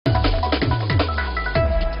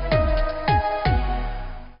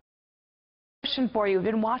question for you. We've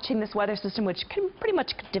been watching this weather system, which pretty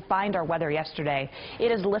much defined our weather yesterday.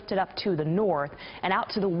 It has lifted up to the north and out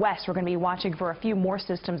to the west. We're going to be watching for a few more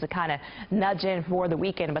systems to kind of nudge in for the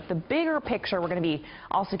weekend. But the bigger picture we're going to be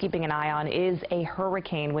also keeping an eye on is a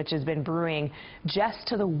hurricane, which has been brewing just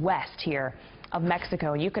to the west here of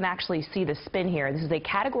Mexico. You can actually see the spin here. This is a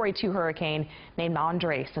Category 2 hurricane named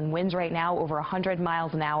Andres, and winds right now over 100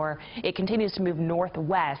 miles an hour. It continues to move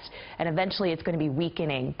northwest, and eventually it's going to be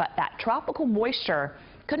weakening. But that tropical moisture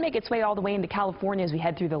could make its way all the way into California as we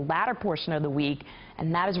head through the latter portion of the week,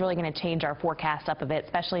 and that is really going to change our forecast up a bit,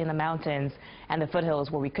 especially in the mountains and the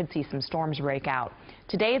foothills where we could see some storms break out.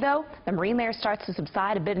 Today, though, the marine layer starts to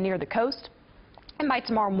subside a bit near the coast. And by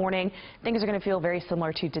tomorrow morning, things are going to feel very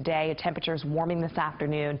similar to today. Temperatures warming this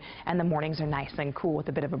afternoon, and the mornings are nice and cool with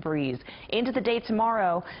a bit of a breeze. Into the day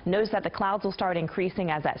tomorrow, notice that the clouds will start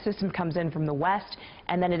increasing as that system comes in from the west.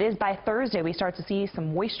 And then it is by Thursday we start to see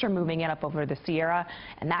some moisture moving in up over the Sierra,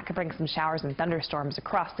 and that could bring some showers and thunderstorms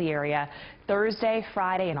across the area Thursday,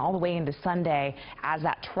 Friday, and all the way into Sunday as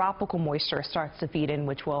that tropical moisture starts to feed in,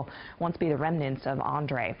 which will once be the remnants of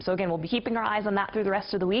Andre. So again, we'll be keeping our eyes on that through the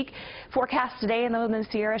rest of the week. Forecast today in the Northern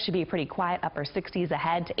Sierra should be pretty quiet, upper 60s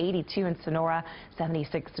ahead to 82 in Sonora,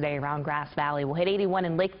 76 today around Grass Valley. We'll hit 81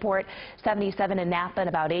 in Lakeport, 77 in Napa, and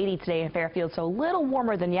about 80 today in Fairfield, so a little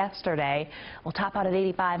warmer than yesterday. We'll top out at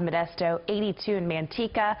 85 in Modesto, 82 in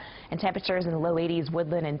Manteca, and temperatures in the low 80s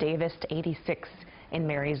Woodland and Davis to 86 in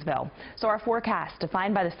Marysville. So our forecast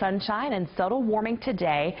defined by the sunshine and subtle warming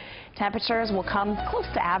today. Temperatures will come close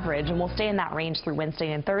to average and will stay in that range through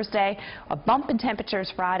Wednesday and Thursday. A bump in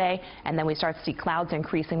temperatures Friday, and then we start to see clouds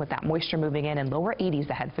increasing with that moisture moving in and lower 80s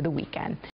ahead for the weekend.